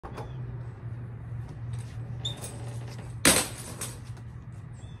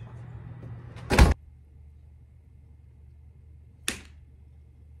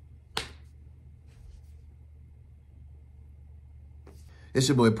It's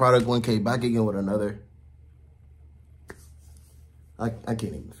your boy Product 1K back again with another. I can't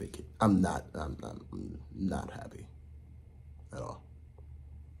even fake it. I'm not happy at all.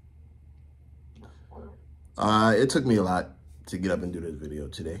 It took me a lot to get up and do this video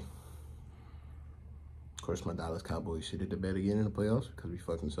today. Of course, my Dallas Cowboys shit at the bed again in the playoffs because we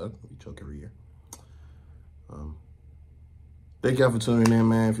fucking suck. We choke every year. Thank y'all for tuning in,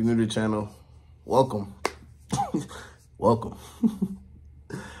 man. If you're new to the channel, welcome. Welcome.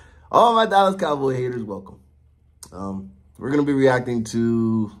 All my Dallas Cowboy haters, welcome. We're going to be reacting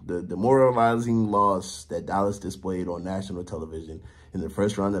to the demoralizing loss that Dallas displayed on national television in the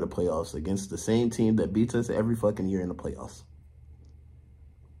first round of the playoffs against the same team that beats us every fucking year in the playoffs.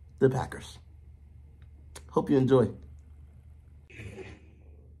 The Packers. Hope you enjoy.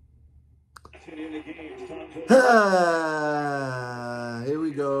 Here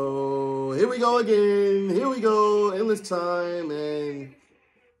we go. Here we go again. Here we go. Endless time, and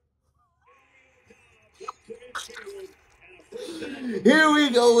here we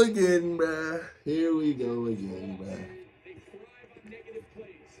go again, bruh. Here we go again, bruh.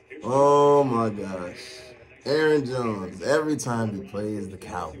 Oh my gosh. Aaron Jones, every time he plays the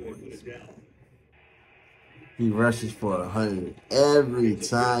Cowboys, man, he rushes for 100. Every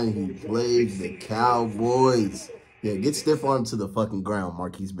time he plays the Cowboys. Yeah, get stiff arm to the fucking ground,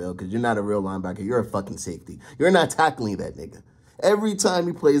 Marquise Bell, because you're not a real linebacker. You're a fucking safety. You're not tackling that nigga. Every time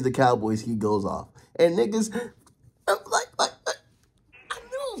he plays the Cowboys, he goes off. And niggas, I knew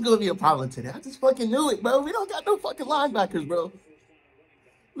it was going to be a problem today. I just fucking knew it, bro. We don't got no fucking linebackers, bro.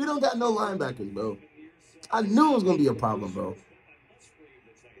 We don't got no linebackers, bro. I knew it was going to be a problem, bro.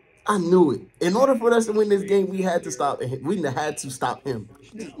 I knew it. In order for us to win this game, we had to stop him. We had to stop him.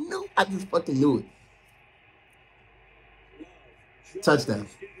 I just fucking knew it. Touchdown.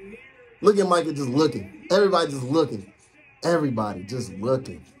 Look at Micah just looking. Everybody just looking. Everybody just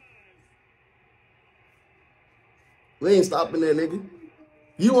looking. We ain't stopping that, nigga.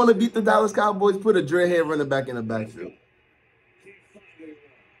 You want to beat the Dallas Cowboys? Put a dreadhead running back in the backfield.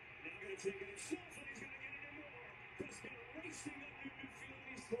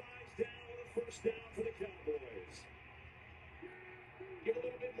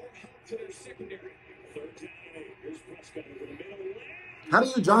 How do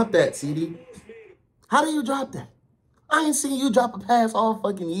you drop that, CD? How do you drop that? I ain't seen you drop a pass all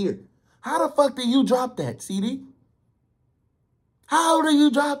fucking year. How the fuck did you drop that, CD? How do you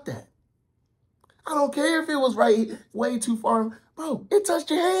drop that? I don't care if it was right way too far. Bro, it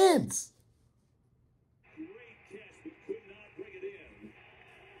touched your hands.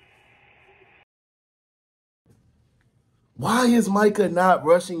 Why is Micah not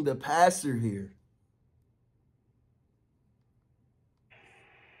rushing the passer here?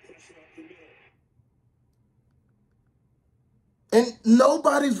 And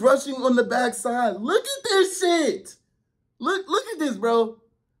nobody's rushing on the backside. Look at this shit. Look at this, bro.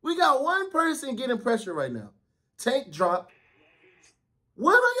 We got one person getting pressure right now. Tank drop.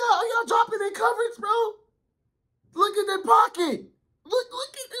 What are y'all dropping in coverage, bro? Look at the pocket.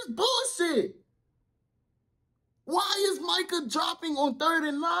 Look at this bullshit. Why is Micah dropping on 3rd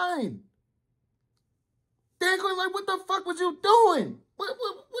and 9? They're going like, what the fuck was you doing? What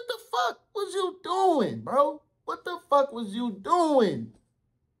the fuck was you doing, bro? What the fuck was you doing?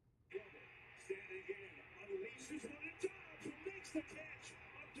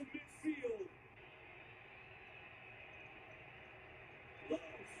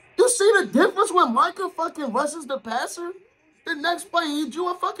 You see the difference when Micah fucking rushes the passer? The next play, he drew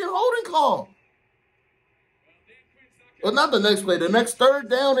a fucking holding call. Well, not the next play. The next 3rd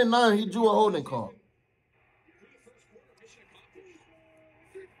down and 9, he drew a holding call.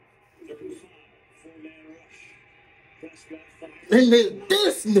 And then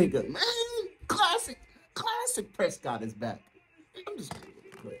this nigga, man, classic Prescott is back. I'm just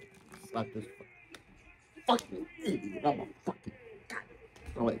like this fucking idiot. I'm a fucking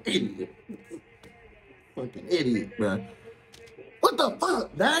idiot. Fucking idiot, bro. What the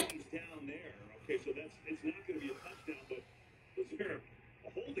fuck, Dak? Down there. Okay, so it's not going to be a touchdown, but was there a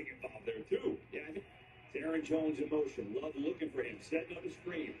holding involved there too? Yeah, I think Aaron Jones in motion. Love looking for him, setting up the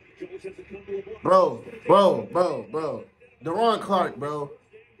screen. Jones has to come to a block. Bro. Deron Clark, bro.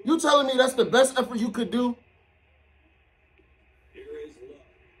 You telling me that's the best effort you could do? Here is Love.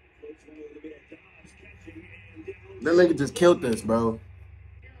 That nigga just killed this, bro.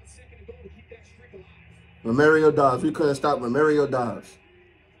 Romario Dobbs. We couldn't stop Romario Dobbs.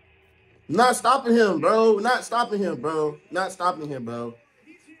 Not stopping him, bro. Not stopping him, bro. Not stopping him, bro.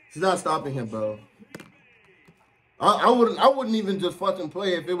 He's not stopping him, bro. I wouldn't even just fucking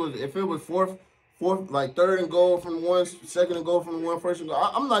play if it was third and goal from one, second and goal from one, first and goal.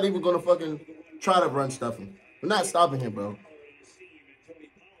 I'm not even gonna fucking try to run stuff him. We're not stopping him, bro.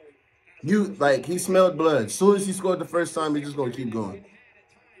 He smelled blood. As soon as he scored the first time, he's just gonna keep going.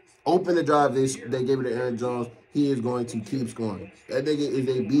 Open the drive, they gave it to Aaron Jones. He is going to keep scoring. That nigga is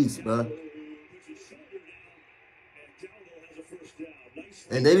a beast, bro.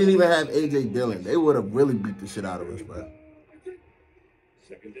 And they didn't even have A.J. Dillon. They would have really beat the shit out of us, bro.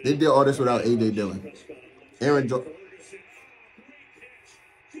 They did all this without A.J. Dillon. Aaron Jones.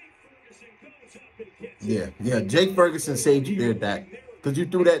 Yeah. Jake Ferguson saved you there, Dak. Because you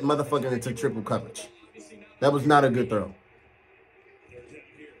threw that motherfucker into triple coverage. That was not a good throw.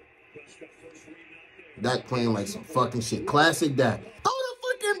 Dak playing like some fucking shit. Classic Dak. Throw the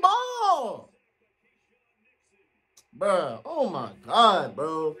fucking ball! Bruh, oh my God,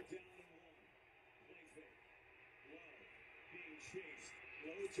 bro.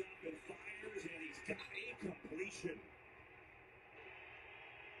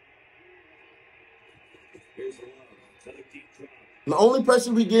 The only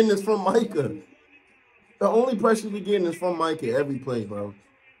pressure we getting is from Micah. The only pressure we getting is from Micah every play, bro.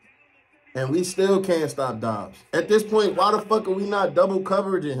 And we still can't stop Dobbs. At this point, why the fuck are we not double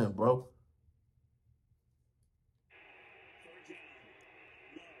coveraging him, bro?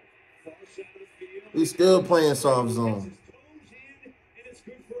 We still playing soft zone.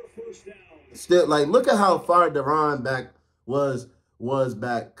 Still, like, look at how far Deron back was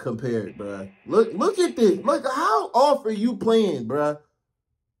back compared, bro. Look at this. Look, how off are you playing, bro?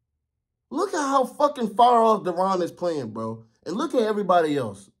 Look at how fucking far off Deron is playing, bro. And look at everybody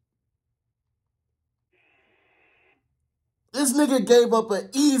else. This nigga gave up an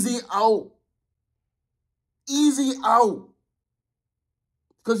easy out. Easy out.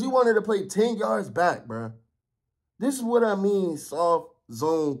 Because you wanted to play 10 yards back, bro. This is what I mean, soft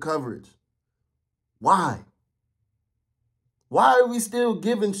zone coverage. Why? Why are we still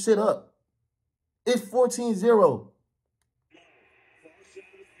giving shit up? It's 14-0.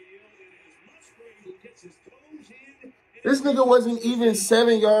 This nigga wasn't even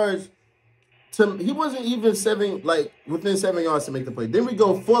 7 yards. He wasn't even within 7 yards to make the play. Then we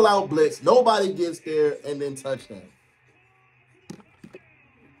go full out blitz. Nobody gets there, and then touchdown.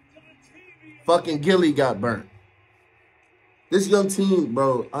 Fucking Gilly got burnt. This young team,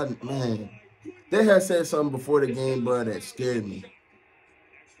 bro, man, they had said something before the game, bro, that scared me.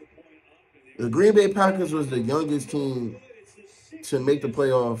 The Green Bay Packers was the youngest team to make the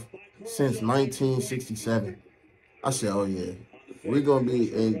playoff since 1967. I said, oh, yeah, we're going to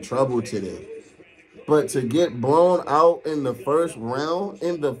be in trouble today. But to get blown out in the first round,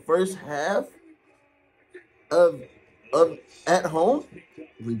 in the first half of at home,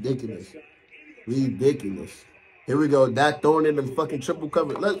 ridiculous. Ridiculous. Here we go. Dak throwing in the fucking triple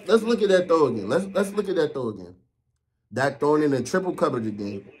coverage. Let's look at that throw again. Let's look at that throw again. Dak throwing in the triple coverage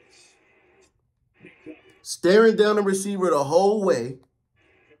again. Staring down the receiver the whole way.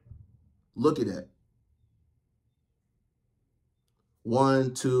 Look at that.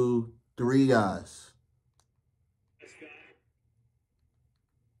 1, 2, 3 guys.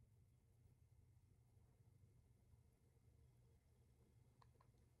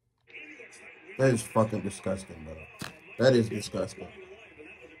 That is fucking disgusting, bro. That is disgusting.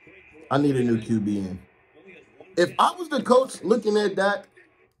 I need a new QB in. If I was the coach looking at Dak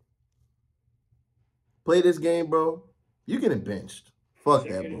play this game, bro, you getting benched. Fuck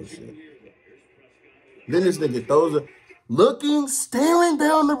that bullshit. Then this nigga throws a staring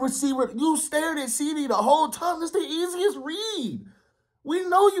down the receiver. You stared at CD the whole time. That's the easiest read. We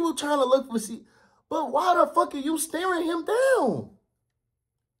know you were trying to look for CD, but why the fuck are you staring him down?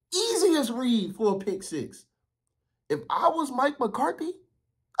 Easiest read for a pick six. If I was Mike McCarthy,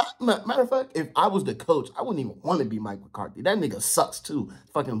 matter of fact, if I was the coach, I wouldn't even want to be Mike McCarthy. That nigga sucks too.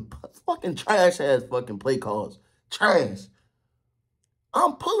 Fucking trash ass fucking play calls. Trash.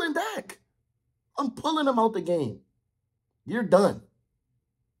 I'm pulling Dak. I'm pulling him out the game. You're done.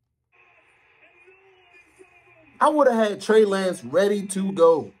 I would have had Trey Lance ready to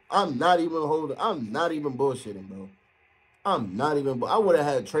go. I'm not even bullshitting, bro. I would have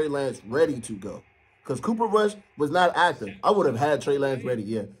had Trey Lance ready to go. Because Cooper Rush was not active. I would have had Trey Lance ready.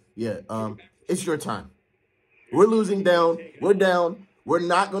 Yeah. It's your time. We're losing down. We're down. We're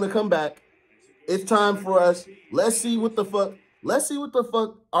not going to come back. It's time for us. Let's see what the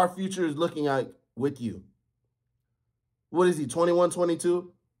fuck our future is looking like with you. What is he, 21,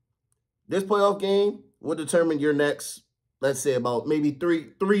 22? This playoff game will determine your next, let's say, about maybe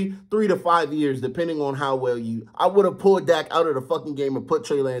three to 5 years, depending on how well I would have pulled Dak out of the fucking game and put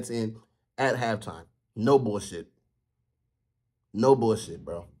Trey Lance in at halftime. No bullshit. No bullshit,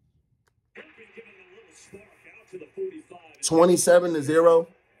 bro. 27-0.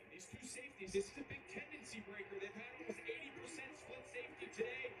 These two safeties, this is a big tendency breaker. They've had almost 80% split safety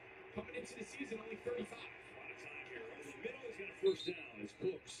today. Coming into the season, only 35. A lot of time here. Over the middle, he's got a first down. It's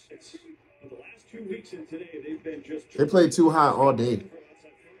close. The last 2 weeks and today, they've been just... They played too high all day.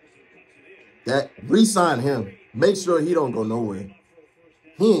 That re-sign him. Make sure he don't go nowhere.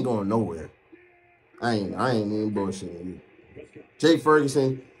 He ain't going nowhere. I ain't even bullshitting you. Jake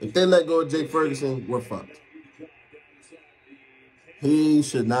Ferguson, if they let go of Jake Ferguson, we're fucked. He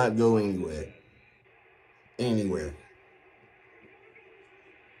should not go anywhere. Anywhere.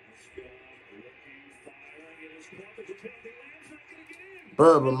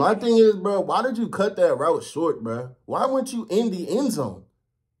 Bro, but my thing is, bro, why did you cut that route short, bro? Why weren't you in the end zone?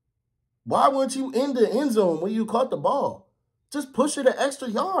 Why weren't you in the end zone when you caught the ball? Just push it an extra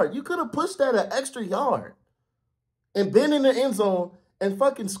yard. You could have pushed that an extra yard and been in the end zone and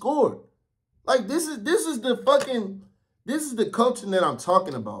fucking scored. Like, this is the coaching that I'm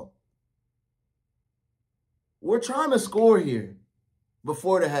talking about. We're trying to score here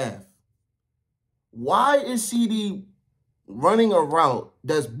before the half. Why is CD running a route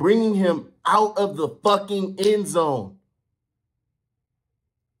that's bringing him out of the fucking end zone?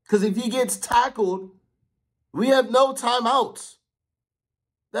 Because if he gets tackled, we have no timeouts.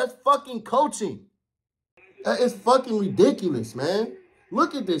 That's fucking coaching. That is fucking ridiculous, man.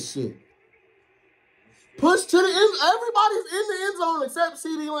 Look at this shit. Push to the end. Everybody's in the end zone except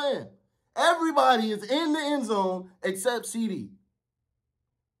CD Lamb. Everybody is in the end zone except CD.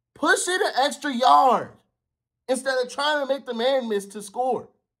 Push it an extra yard instead of trying to make the man miss to score.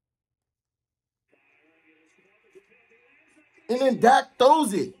 And then Dak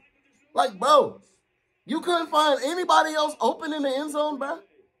throws it. Like, bro, you couldn't find anybody else open in the end zone, bro?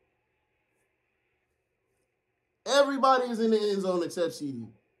 Everybody is in the end zone except CD.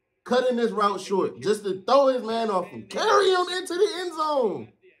 Cutting this route short just to throw his man off him. Carry him into the end zone.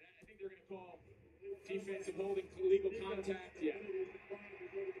 I think they're going to call defensive holding illegal contact. Yeah.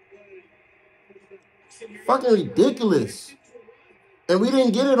 Fucking ridiculous. And we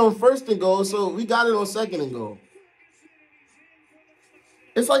didn't get it on 1st and goal, so we got it on 2nd and goal.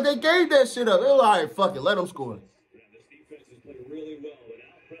 It's like they gave that shit up. They were all right, fuck it, let them score. Yeah, this defense has played really well. And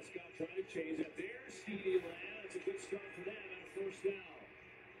now Prescott trying to change it. There's CD Lamb. It's a good start for them on a first down.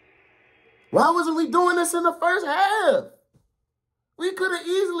 Why wasn't we doing this in the first half? We could have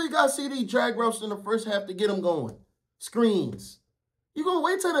easily got CD drag routes in the first half to get him going. Screens. You gonna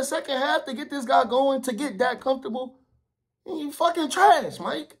wait till the second half to get this guy going, to get that comfortable? You fucking trash,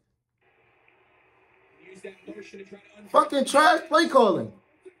 Mike. Use that motion to try to fucking trash play calling.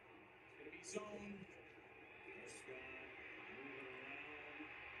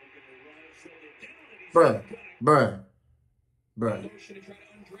 Bruh.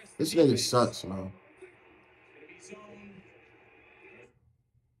 This nigga sucks, man.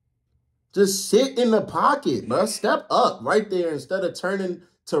 Just sit in the pocket, bro. Step up right there instead of turning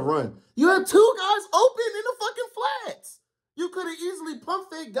to run. You had 2 guys open in the fucking flats. You could have easily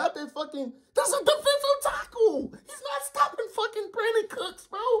pump fake, got that fucking... That's a defensive tackle. He's not stopping fucking Brandon Cooks,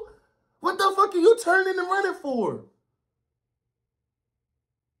 bro. What the fuck are you turning and running for?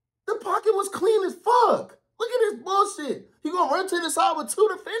 The pocket was clean as fuck. Look at this bullshit. You gonna run to the side with 2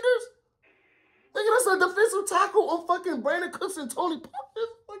 defenders? Look at us, a defensive tackle on fucking Brandon Cooks and Tony Pop. This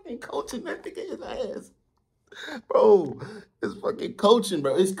fucking coaching that nigga his ass. Bro, it's fucking coaching,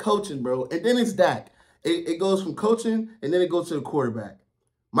 bro. It's coaching, bro. And then it's Dak. It goes from coaching, and then it goes to the quarterback.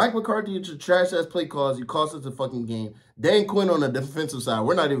 Mike McCarthy, it's your trash-ass play calls. You cost us the fucking game. Dan Quinn on the defensive side.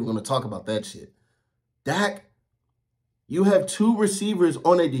 We're not even going to talk about that shit. Dak, you have 2 receivers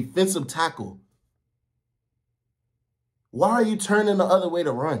on a defensive tackle. Why are you turning the other way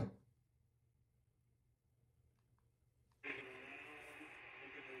to run?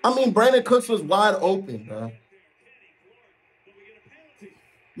 I mean, Brandon Cooks was wide open, bro.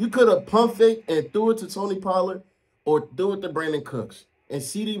 You could have pump faked and threw it to Tony Pollard or threw it to Brandon Cooks. And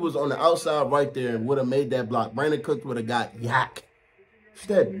CD was on the outside right there and would have made that block. Brandon Cooks would have got yak. It's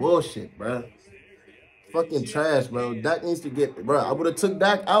that bullshit, bro. Fucking trash, bro. Dak needs to get, bro. I would have took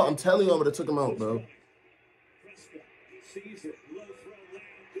Dak out. I'm telling you, I would have took him out, bro.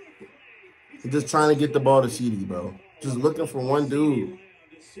 He's just trying to get the ball to CD, bro. Just looking for one dude.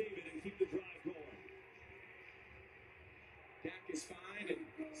 Dak is fine, and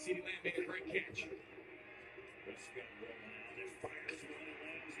CD Lamb made a great catch.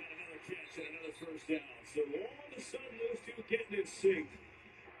 First down. So all of a sudden, those 2 getting in sync.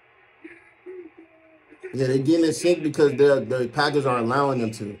 Yeah, they're getting in sync because the Packers are allowing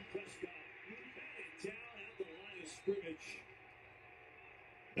them to.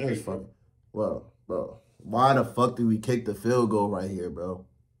 That is funny. Well, bro, Why the fuck did we kick the field goal right here, bro?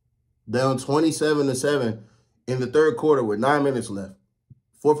 Down 27-7 in the third quarter with 9 minutes left.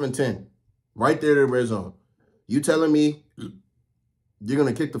 4th and 10. Right there to the red zone. You telling me you're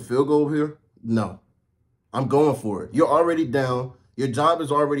going to kick the field goal here? No. I'm going for it. You're already down. Your job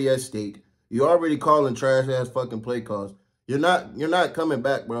is already at stake. You're already calling trash-ass fucking play calls. You're not coming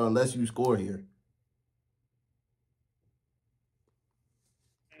back, bro, unless you score here.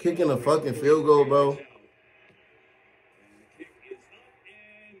 Kicking a fucking field goal, bro.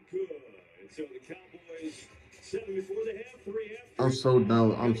 I'm so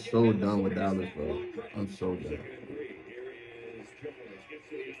done. I'm so done with Dallas, bro. I'm so done.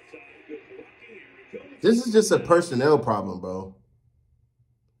 This is just a personnel problem, bro.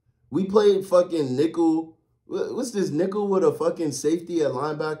 We played fucking nickel. What's this nickel with a fucking safety at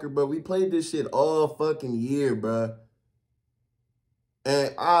linebacker, bro? We played this shit all fucking year, bro.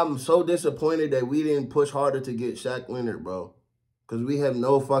 And I'm so disappointed that we didn't push harder to get Shaq Leonard, bro. Because we have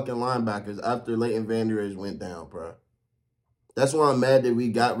no fucking linebackers after Leighton Vander Esch went down, bro. That's why I'm mad that we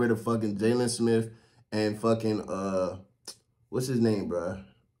got rid of fucking Jalen Smith and fucking what's his name, bro?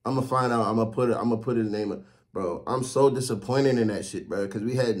 I'm gonna find out. I'm gonna put his name up. Bro, I'm so disappointed in that shit, bro, because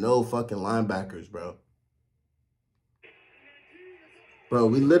we had no fucking linebackers, bro. Bro,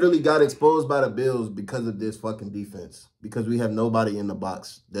 we literally got exposed by the Bills because of this fucking defense. Because we have nobody in the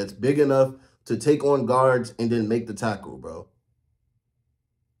box that's big enough to take on guards and then make the tackle, bro.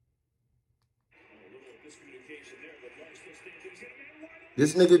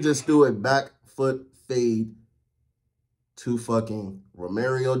 This nigga just threw a back foot fade to fucking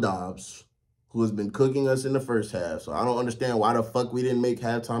Romario Dobbs, who has been cooking us in the first half. So I don't understand why the fuck we didn't make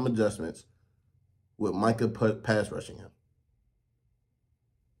halftime adjustments with Micah pass rushing him.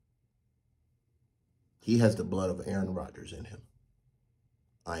 He has the blood of Aaron Rodgers in him.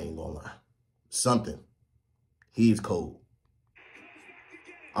 I ain't gonna lie. Something. He's cold.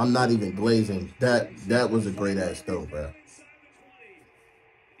 I'm not even glazing. That was a great ass throw, bro.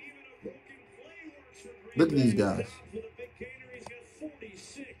 Look at these guys.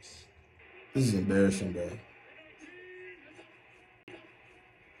 This is embarrassing, bro.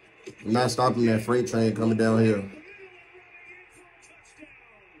 I'm not stopping that freight train coming down here.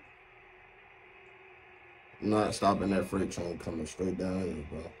 I'm not stopping that freight train coming straight down here,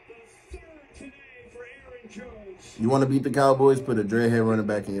 bro. You want to beat the Cowboys? Put a dreadhead running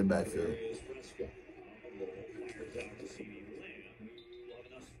back in your backfield.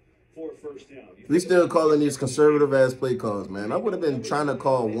 We still calling these conservative ass play calls, man. I would have been trying to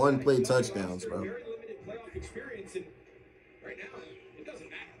call one play touchdowns, bro.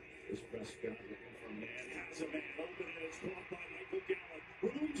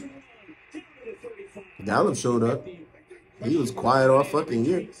 Gallup showed up. He was quiet all fucking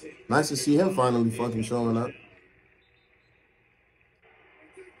year. Nice to see him finally fucking showing up.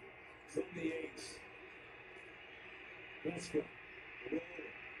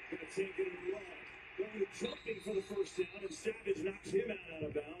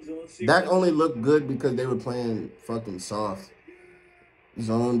 That only looked good because they were playing fucking soft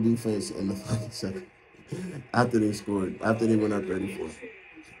zone defense in the fucking second. After they scored, after they went up 34.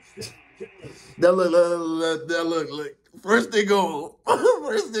 That look. First they go.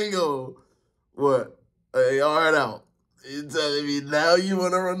 What? Hey, all right out. You telling me now you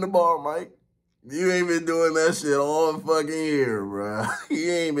want to run the ball, Mike? You ain't been doing that shit all fucking year, bro.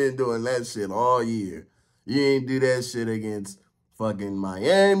 You ain't been doing that shit all year. You ain't do that shit against fucking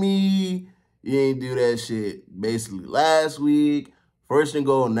Miami. You ain't do that shit basically last week. First and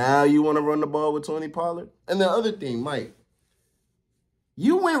goal, now you want to run the ball with Tony Pollard? And the other thing, Mike,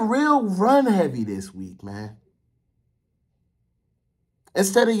 you went real run heavy this week, man.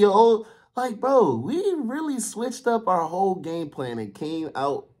 Instead of your old, like, bro, we really switched up our whole game plan and came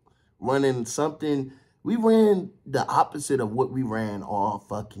out running something. We ran the opposite of what we ran all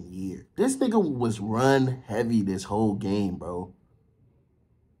fucking year. This nigga was run heavy this whole game, bro.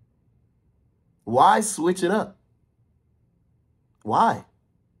 Why switch it up? Why?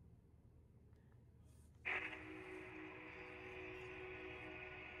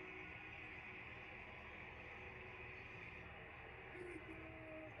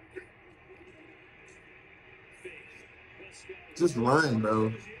 Just run,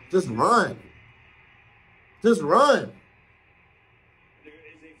 bro. Just run. Just run.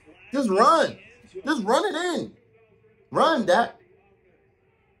 Just run. Just run it in. Run, Dak.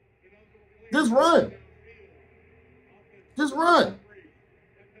 Just run. Just run.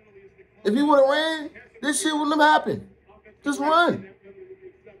 If you would have ran, this shit wouldn't have happened. Just run.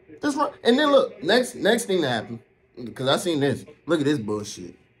 Just run. And then look, next thing that happened, because I seen this. Look at this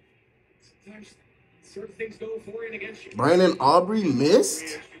bullshit. certain things go for and against you. Brandon Aubrey missed?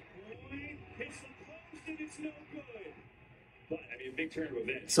 Hits the post and it's no good. But, I mean, big turn of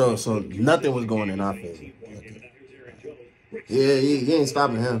events. So nothing was going in our favor. Okay. Yeah, he ain't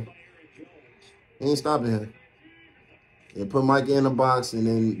stopping him. He ain't stopping him. Yeah, put Mike in the box and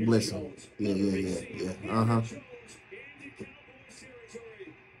then blitz him. Yeah. Uh-huh.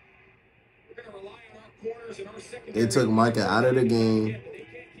 They took Micah out of the game.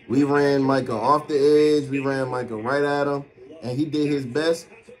 We ran Micah off the edge. We ran Micah right at him. And he did his best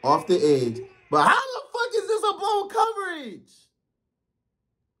off the edge. But how the fuck is this a blown coverage?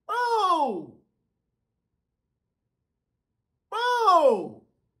 Bro.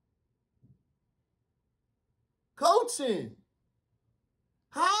 Coaching.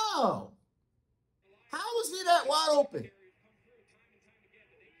 How? How was he that wide open?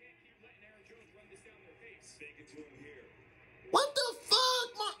 What the fuck,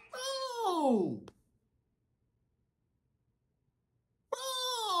 bro?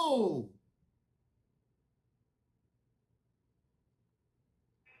 Bro.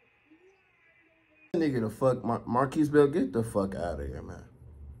 Nigga, the fuck, Marquise Bell, get the fuck out of here, man.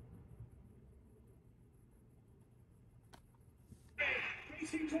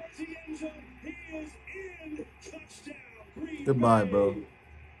 Goodbye, bro.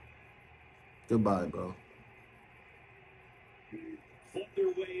 Goodbye, bro.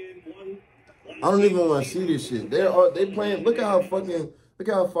 I don't even want to see this shit. They playing. Look at how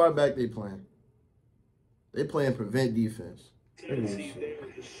far back they playing. They playing prevent defense. Look at this shit.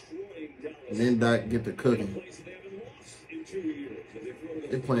 And then Doc get the cooking.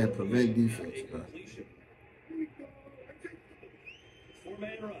 They playing prevent defense, bro.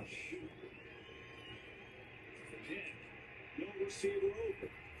 Four-man rush. No receiver open.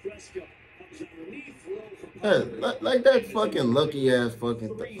 Fresco comes underneath. Yeah, like that fucking lucky ass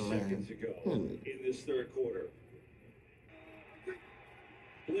fucking thing, man. In this third quarter.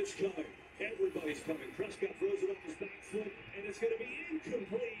 Blitz coming. Everybody's coming. Prescott throws it off his back foot, and it's going to be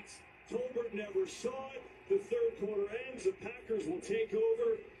incomplete. Tolbert never saw it. The third quarter ends. The Packers will take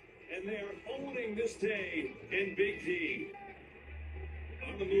over, and they are owning this day in Big D.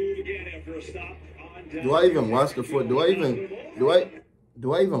 On the move again after a stop. Do I even watch the fourth? Do I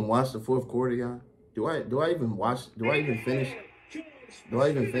even watch the fourth quarter, y'all? Do I even finish?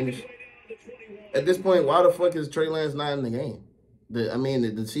 At this point, why the fuck is Trey Lance not in the game?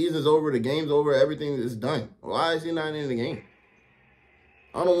 The season's over, the game's over, everything is done. Why is he not in the game?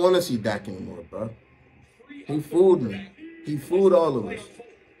 I don't want to see Dak anymore, bro. He fooled me. He fooled all of us.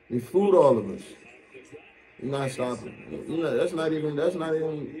 You're not stopping. You know, that's not even,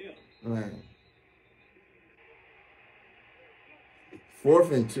 man.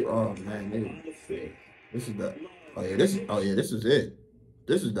 4th and 2. Oh man, this is it.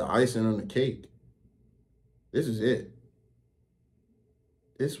 This is the icing on the cake. This is it.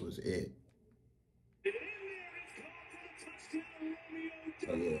 This was it.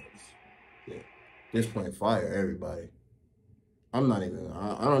 Oh yeah. This point fire everybody. I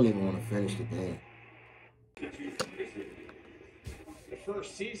don't even want to finish the game. The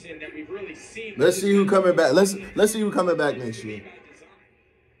first season that we've really seen. Let's see who coming back. Let's see who coming back next year.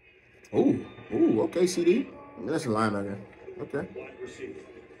 Ooh, okay, CD. That's a linebacker. Okay.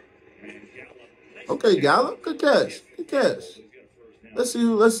 Okay, Gallup. Good catch. Let's see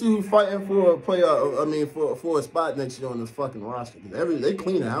who fighting for a playoff. I mean, for a spot next year on this fucking roster. They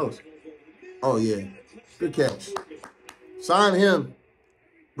clean the house. Oh yeah, good catch. Sign him.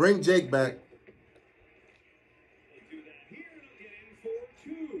 Bring Jake back.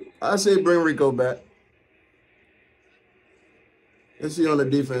 I say bring Rico back. Let's see on the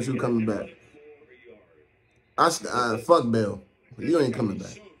defense who coming back. Fuck Bell. You ain't coming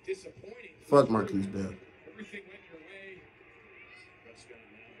back. Fuck Marquise Bell.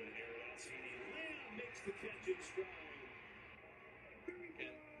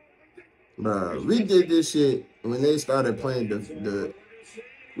 Bruh, we did this shit when they started playing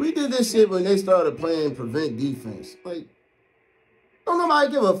we did this shit when they started playing prevent defense. Like, don't nobody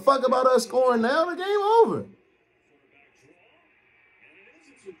give a fuck about us scoring now. The game over.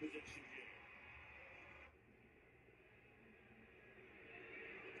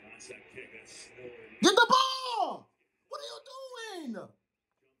 Get the ball! What are you doing?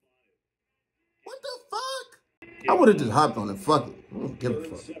 What the fuck? I would have just hopped on it. Fuck it. I don't give a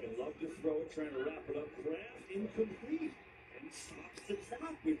fuck.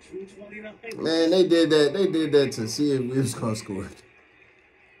 Man, they did that. They did that to see if we was gonna score.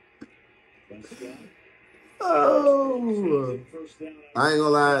 Oh, I ain't gonna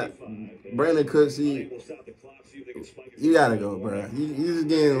lie. Brandon Cooks, you gotta go, bro. You just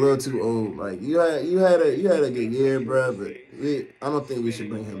getting a little too old. Like you had a good year, bro. But I don't think we should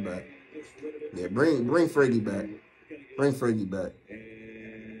bring him back. Yeah, bring Fergie back. Bring Fergie back.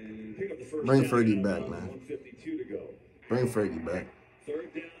 Bring Fergie back, man. Bring Fergie back.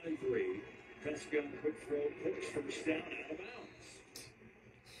 Third down and 3. Prescott, quick throw, push, first down, out of bounds.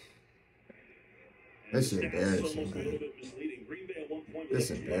 That's embarrassing, man. That's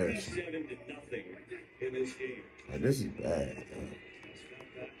embarrassing. Like, this is bad, man.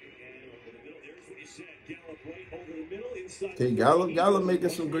 Okay, Gallup making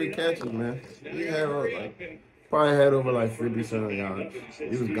some great catches, man. He had probably had over like 50-something yards. He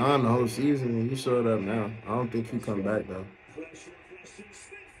was gone the whole season, and he showed up now. I don't think he come back though.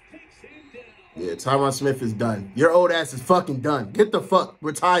 Yeah, Tyron Smith is done. Your old ass is fucking done. Get the fuck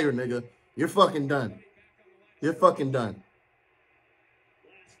retire, nigga. You're fucking done. You're fucking done.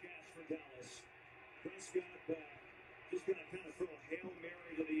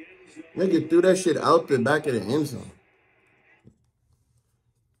 Nigga threw that shit out the back of the end zone.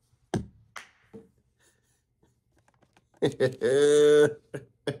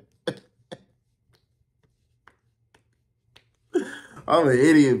 I'm an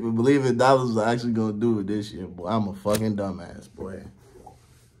idiot for believing Dallas was actually gonna do it this year, boy. I'm a fucking dumbass, boy.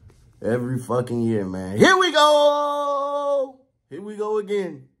 Every fucking year, man. Here we go! Here we go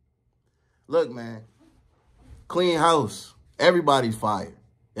again. Look, man. Clean house. Everybody's fired.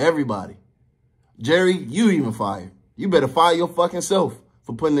 Everybody. Jerry, you even fired. You better fire your fucking self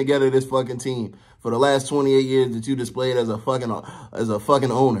for putting together this fucking team for the last 28 years that you displayed as a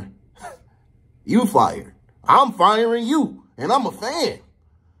fucking owner. You fired. I'm firing you, and I'm a fan.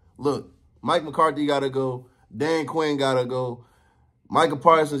 Look, Mike McCarthy got to go. Dan Quinn got to go. Micah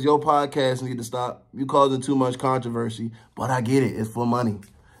Parsons, your podcast need to stop. You causing too much controversy, but I get it. It's for money.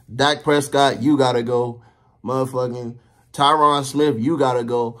 Dak Prescott, you got to go. Motherfucking Tyron Smith, you got to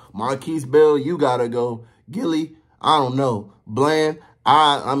go. Marquise Bell, you got to go. Gilly, I don't know. Bland,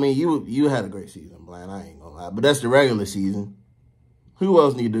 I mean, you had a great season, Bland. I ain't gonna lie. But that's the regular season. Who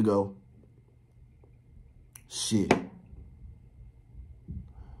else need to go? Shit.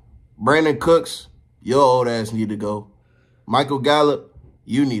 Brandon Cooks, your old ass need to go. Michael Gallup,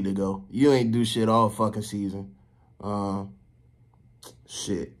 you need to go. You ain't do shit all fucking season.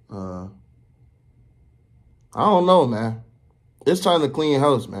 Shit. I don't know, man. It's time to clean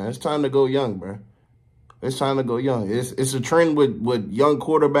house, man. It's time to go young, bro. It's time to go young. It's a trend with young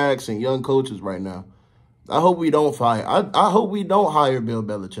quarterbacks and young coaches right now. I hope we don't fire. I hope we don't hire Bill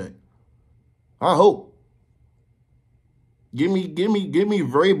Belichick. I hope. Give me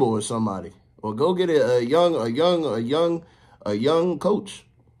Vrabel or somebody, or go get a young coach.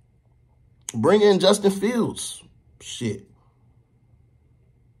 Bring in Justin Fields. Shit.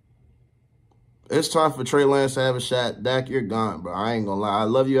 It's time for Trey Lance to have a shot. Dak, you're gone, bro. I ain't gonna lie. I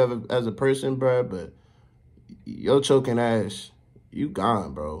love you as a person, bro, but your choking ass, you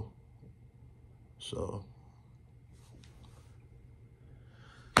gone, bro. So,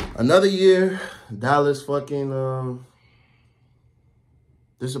 another year, Dallas fucking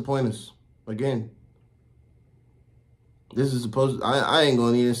disappoint us again. This is supposed to, I ain't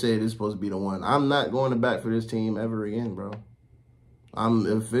gonna even say this is supposed to be the one. I'm not going to bat for this team ever again, bro. I'm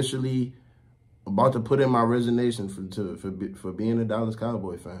officially about to put in my resignation for being a Dallas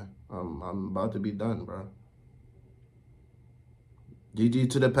Cowboy fan. I'm about to be done, bro. GG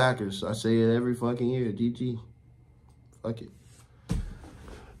to the Packers. I say it every fucking year. GG. Fuck it.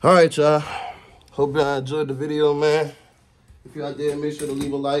 All right, y'all. Hope y'all enjoyed the video, man. If y'all did, make sure to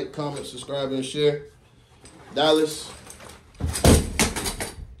leave a like, comment, subscribe, and share. Dallas,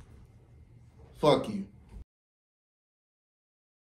 fuck you.